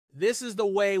This is the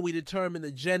way we determine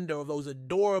the gender of those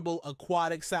adorable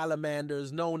aquatic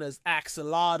salamanders known as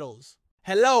axolotls.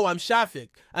 Hello, I'm Shafik,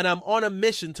 and I'm on a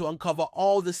mission to uncover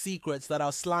all the secrets that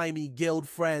our slimy guild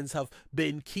friends have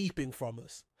been keeping from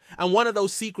us. And one of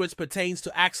those secrets pertains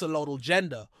to axolotl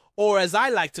gender, or as I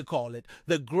like to call it,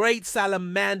 the Great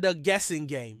Salamander Guessing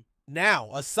Game.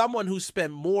 Now, as someone who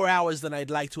spent more hours than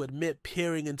I'd like to admit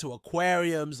peering into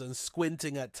aquariums and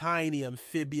squinting at tiny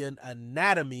amphibian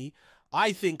anatomy,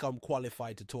 I think I'm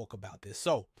qualified to talk about this.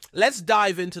 So, let's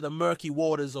dive into the murky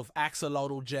waters of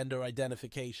axolotl gender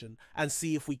identification and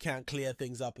see if we can't clear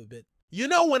things up a bit. You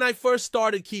know, when I first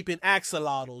started keeping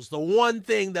axolotls, the one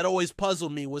thing that always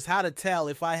puzzled me was how to tell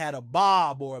if I had a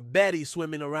Bob or a Betty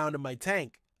swimming around in my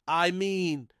tank. I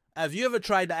mean, have you ever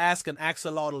tried to ask an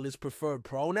axolotl its preferred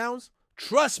pronouns?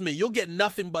 Trust me, you'll get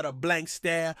nothing but a blank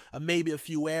stare and maybe a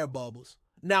few air bubbles.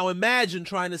 Now imagine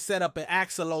trying to set up an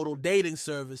axolotl dating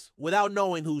service without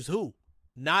knowing who's who.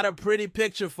 Not a pretty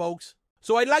picture, folks.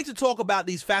 So I'd like to talk about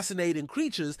these fascinating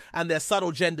creatures and their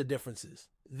subtle gender differences.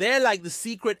 They're like the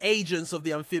secret agents of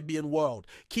the amphibian world,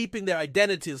 keeping their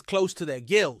identities close to their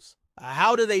gills.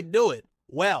 How do they do it?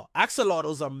 Well,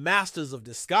 axolotls are masters of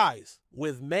disguise,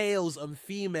 with males and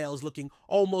females looking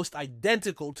almost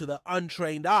identical to the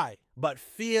untrained eye. But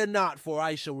fear not, for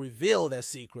I shall reveal their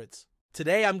secrets.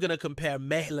 Today I'm going to compare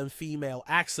male and female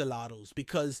axolotls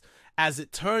because, as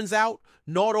it turns out,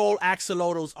 not all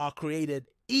axolotls are created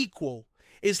equal.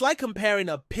 It's like comparing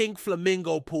a pink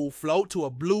flamingo pool float to a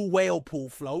blue whale pool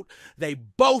float. They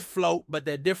both float, but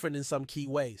they're different in some key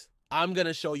ways. I'm going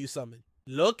to show you something.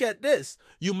 Look at this.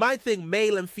 You might think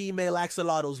male and female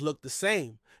axolotls look the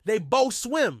same. They both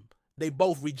swim. They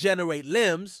both regenerate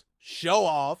limbs,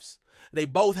 show-offs. They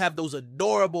both have those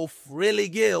adorable frilly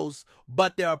gills,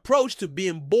 but their approach to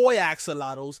being boy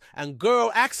axolotls and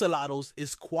girl axolotls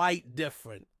is quite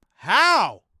different.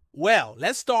 How? Well,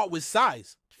 let's start with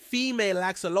size. Female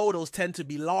axolotls tend to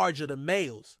be larger than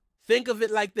males. Think of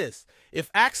it like this. If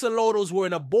axolotls were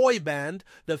in a boy band,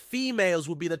 the females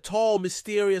would be the tall,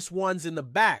 mysterious ones in the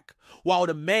back, while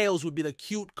the males would be the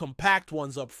cute, compact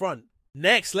ones up front.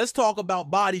 Next, let's talk about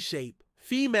body shape.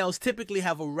 Females typically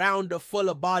have a rounder,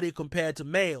 fuller body compared to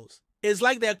males. It's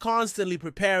like they're constantly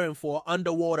preparing for an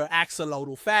underwater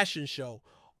axolotl fashion show,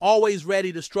 always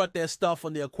ready to strut their stuff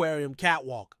on the aquarium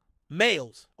catwalk.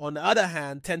 Males, on the other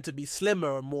hand, tend to be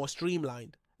slimmer and more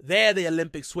streamlined. They're the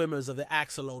Olympic swimmers of the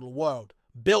axolotl world,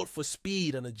 built for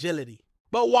speed and agility.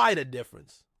 But why the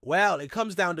difference? Well, it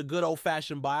comes down to good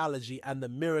old-fashioned biology and the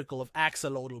miracle of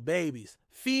axolotl babies.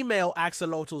 Female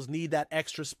axolotls need that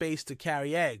extra space to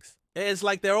carry eggs. It's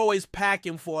like they're always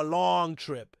packing for a long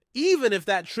trip, even if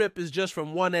that trip is just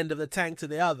from one end of the tank to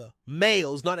the other.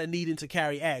 Males, not needing to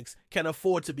carry eggs, can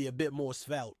afford to be a bit more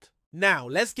svelte. Now,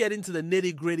 let's get into the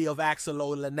nitty-gritty of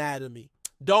axolotl anatomy.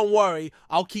 Don't worry,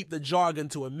 I'll keep the jargon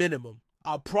to a minimum.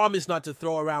 I'll promise not to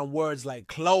throw around words like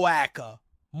cloaca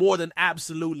more than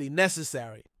absolutely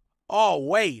necessary. Oh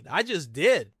wait, I just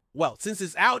did. Well, since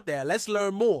it's out there, let's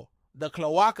learn more. The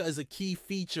cloaca is a key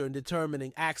feature in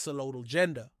determining axolotl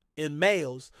gender. In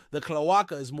males, the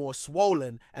cloaca is more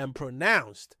swollen and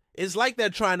pronounced. It's like they're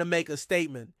trying to make a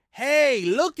statement. Hey,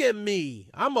 look at me,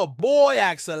 I'm a boy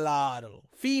axolotl.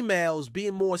 Females,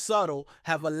 being more subtle,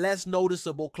 have a less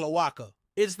noticeable cloaca.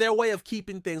 It's their way of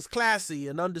keeping things classy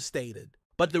and understated.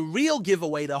 But the real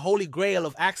giveaway, the holy grail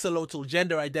of axolotl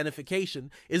gender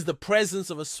identification, is the presence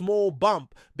of a small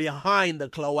bump behind the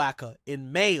cloaca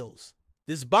in males.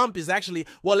 This bump is actually,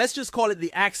 well, let's just call it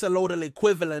the axolotl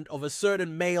equivalent of a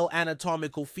certain male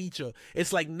anatomical feature.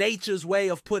 It's like nature's way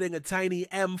of putting a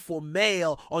tiny M for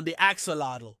male on the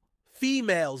axolotl.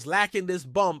 Females lacking this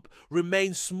bump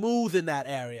remain smooth in that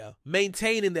area,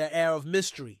 maintaining their air of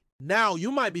mystery. Now,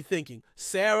 you might be thinking,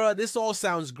 Sarah, this all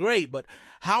sounds great, but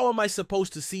how am I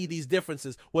supposed to see these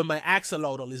differences when my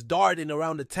axolotl is darting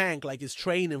around the tank like it's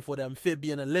training for the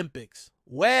amphibian Olympics?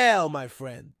 Well, my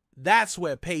friend, that's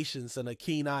where patience and a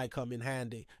keen eye come in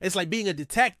handy. It's like being a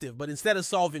detective, but instead of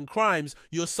solving crimes,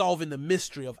 you're solving the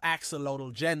mystery of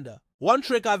axolotl gender. One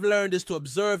trick I've learned is to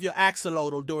observe your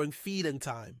axolotl during feeding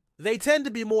time. They tend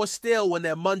to be more still when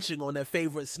they're munching on their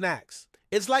favorite snacks.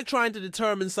 It's like trying to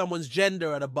determine someone's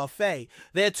gender at a buffet.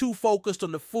 They're too focused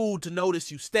on the food to notice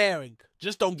you staring.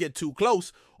 Just don't get too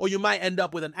close, or you might end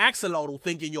up with an axolotl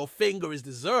thinking your finger is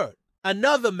dessert.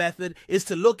 Another method is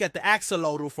to look at the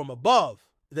axolotl from above.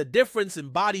 The difference in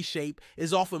body shape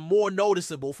is often more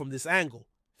noticeable from this angle.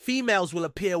 Females will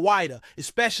appear wider,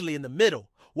 especially in the middle,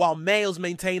 while males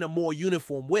maintain a more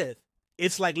uniform width.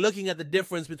 It's like looking at the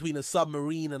difference between a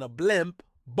submarine and a blimp.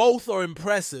 Both are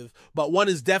impressive, but one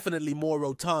is definitely more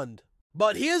rotund.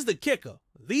 But here's the kicker.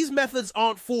 These methods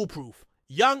aren't foolproof.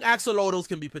 Young axolotls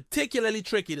can be particularly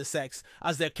tricky to sex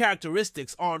as their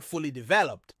characteristics aren't fully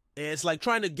developed. It's like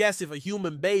trying to guess if a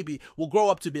human baby will grow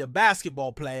up to be a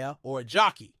basketball player or a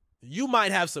jockey. You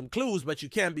might have some clues, but you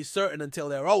can't be certain until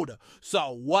they're older.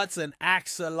 So what's an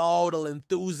axolotl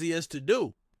enthusiast to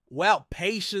do? Well,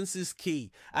 patience is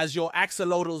key. As your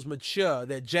axolotls mature,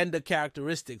 their gender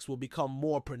characteristics will become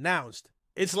more pronounced.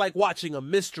 It's like watching a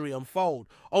mystery unfold,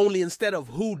 only instead of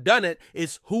who done it,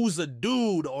 it's who's a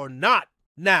dude or not.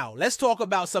 Now, let's talk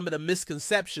about some of the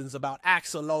misconceptions about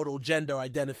axolotl gender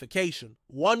identification.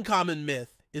 One common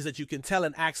myth is that you can tell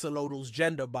an axolotl's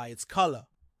gender by its color.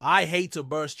 I hate to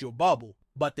burst your bubble,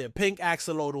 but their pink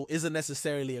axolotl isn't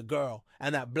necessarily a girl,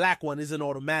 and that black one isn't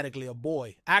automatically a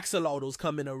boy. Axolotls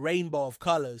come in a rainbow of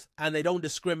colors, and they don't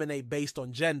discriminate based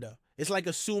on gender. It's like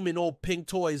assuming all pink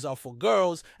toys are for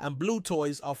girls and blue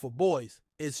toys are for boys.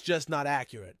 It's just not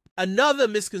accurate. Another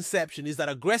misconception is that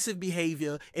aggressive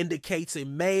behavior indicates a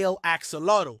male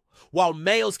axolotl. While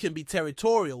males can be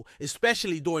territorial,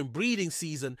 especially during breeding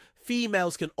season,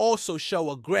 females can also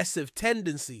show aggressive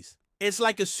tendencies. It's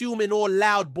like assuming all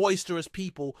loud, boisterous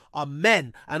people are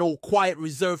men and all quiet,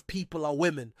 reserved people are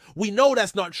women. We know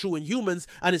that's not true in humans,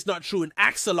 and it's not true in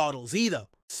axolotls either.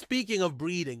 Speaking of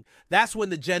breeding, that's when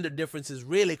the gender differences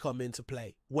really come into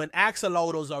play. When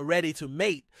axolotls are ready to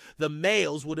mate, the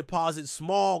males will deposit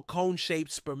small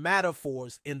cone-shaped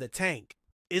spermatophores in the tank.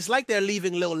 It's like they're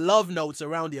leaving little love notes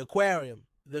around the aquarium.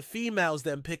 The females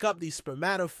then pick up these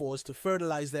spermatophores to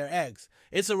fertilize their eggs.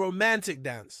 It's a romantic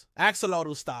dance,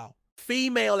 axolotl style.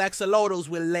 Female axolotls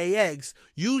will lay eggs,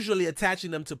 usually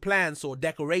attaching them to plants or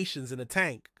decorations in a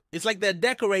tank. It's like they're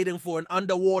decorating for an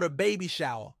underwater baby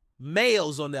shower.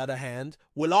 Males, on the other hand,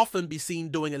 will often be seen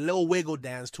doing a little wiggle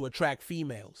dance to attract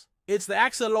females. It's the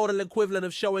axolotl equivalent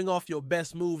of showing off your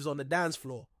best moves on the dance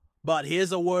floor. But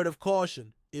here's a word of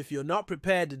caution. If you're not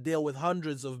prepared to deal with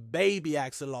hundreds of baby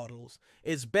axolotls,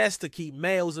 it's best to keep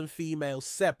males and females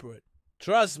separate.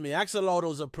 Trust me,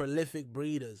 axolotls are prolific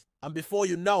breeders. And before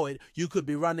you know it, you could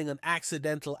be running an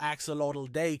accidental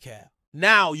axolotl daycare.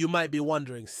 Now you might be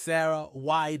wondering, Sarah,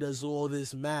 why does all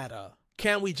this matter?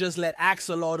 Can't we just let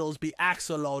axolotls be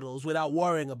axolotls without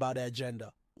worrying about their gender?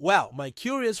 Well, my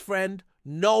curious friend,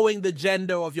 knowing the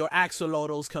gender of your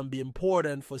axolotls can be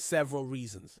important for several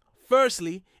reasons.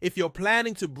 Firstly, if you're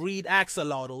planning to breed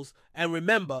axolotls, and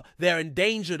remember, they're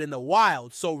endangered in the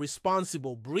wild, so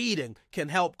responsible breeding can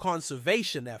help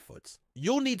conservation efforts.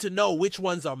 You'll need to know which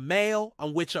ones are male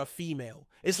and which are female.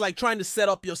 It's like trying to set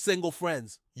up your single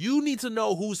friends. You need to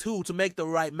know who's who to make the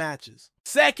right matches.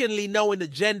 Secondly, knowing the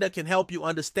gender can help you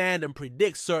understand and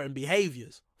predict certain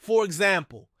behaviors. For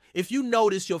example, if you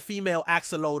notice your female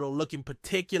axolotl looking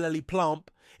particularly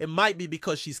plump, it might be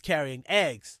because she's carrying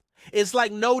eggs. It's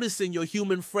like noticing your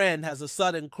human friend has a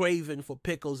sudden craving for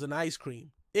pickles and ice cream.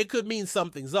 It could mean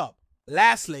something's up.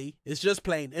 Lastly, it's just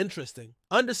plain interesting.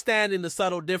 Understanding the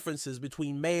subtle differences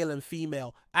between male and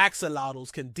female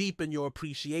axolotls can deepen your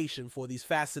appreciation for these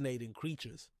fascinating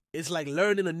creatures. It's like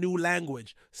learning a new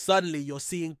language. Suddenly, you're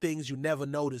seeing things you never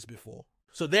noticed before.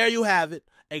 So there you have it,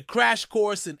 a crash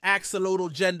course in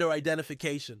axolotl gender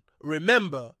identification.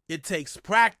 Remember, it takes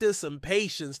practice and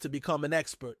patience to become an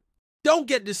expert. Don't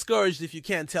get discouraged if you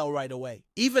can't tell right away.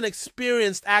 Even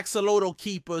experienced axolotl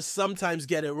keepers sometimes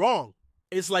get it wrong.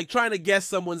 It's like trying to guess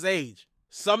someone's age.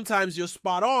 Sometimes you're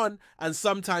spot on, and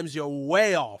sometimes you're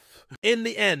way off. In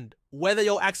the end, whether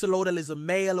your axolotl is a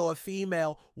male or a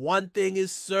female, one thing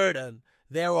is certain.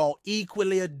 They're all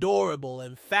equally adorable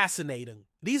and fascinating.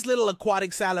 These little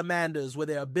aquatic salamanders, with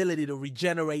their ability to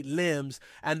regenerate limbs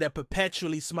and their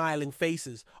perpetually smiling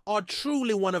faces, are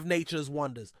truly one of nature's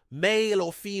wonders. Male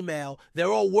or female,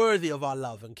 they're all worthy of our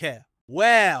love and care.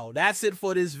 Well, that's it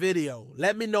for this video.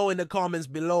 Let me know in the comments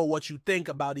below what you think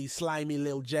about these slimy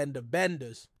little gender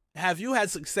benders. Have you had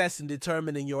success in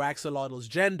determining your axolotl's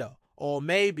gender? Or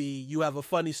maybe you have a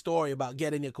funny story about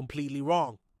getting it completely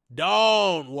wrong.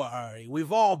 Don't worry,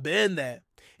 we've all been there.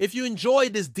 If you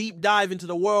enjoyed this deep dive into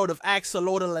the world of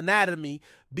axolotl anatomy,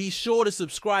 be sure to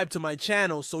subscribe to my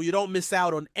channel so you don't miss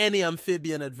out on any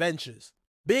amphibian adventures.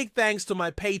 Big thanks to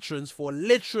my patrons for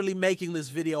literally making this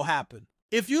video happen.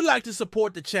 If you'd like to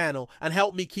support the channel and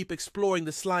help me keep exploring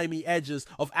the slimy edges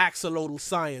of axolotl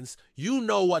science, you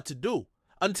know what to do.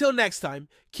 Until next time,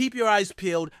 keep your eyes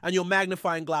peeled and your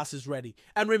magnifying glasses ready.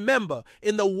 And remember,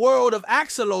 in the world of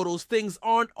axolotls, things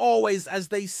aren't always as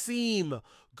they seem.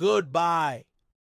 Goodbye.